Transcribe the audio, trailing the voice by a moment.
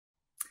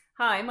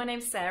Hi, my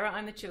name's Sarah.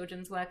 I'm the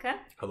children's worker.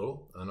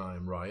 Hello, and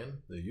I'm Ryan,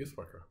 the youth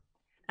worker.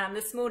 And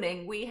this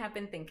morning we have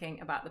been thinking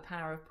about the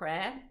power of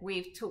prayer.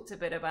 We've talked a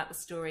bit about the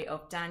story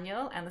of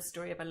Daniel and the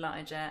story of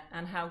Elijah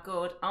and how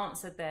God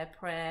answered their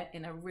prayer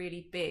in a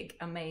really big,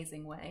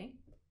 amazing way.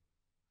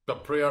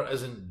 But prayer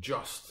isn't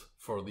just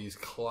for these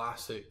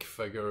classic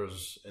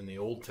figures in the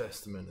Old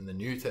Testament and the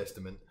New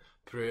Testament.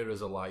 Prayer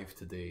is alive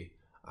today,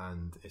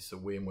 and it's a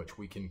way in which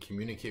we can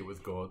communicate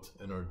with God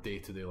in our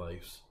day-to-day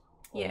lives.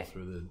 All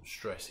through the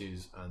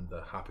stresses and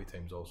the happy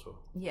times also.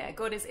 Yeah,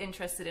 God is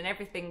interested in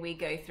everything we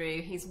go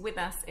through. He's with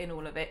us in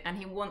all of it, and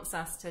he wants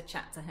us to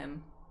chat to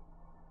him.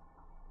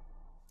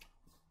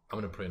 I'm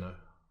going to pray now.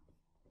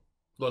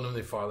 Lord,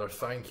 Heavenly Father,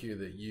 thank you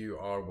that you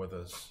are with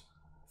us.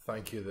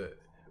 Thank you that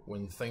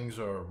when things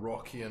are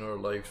rocky in our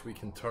lives, we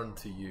can turn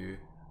to you.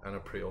 And I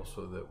pray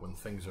also that when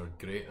things are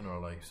great in our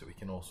lives, that we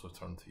can also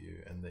turn to you,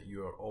 and that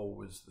you are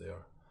always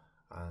there.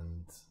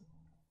 And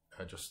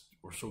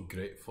we're so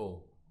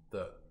grateful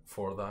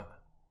for that,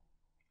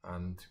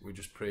 and we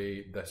just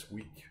pray this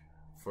week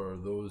for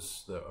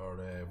those that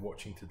are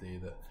watching today,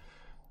 that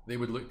they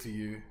would look to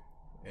you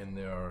in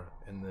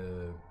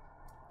the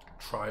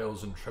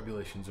trials and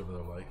tribulations of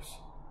their lives,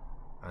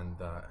 and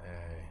that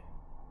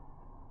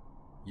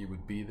you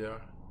would be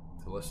there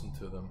to listen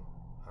to them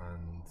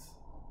and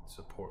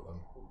support them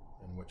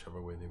in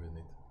whichever way they would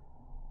need.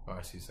 I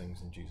ask these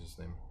things in Jesus'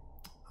 name.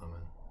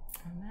 Amen.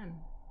 Amen.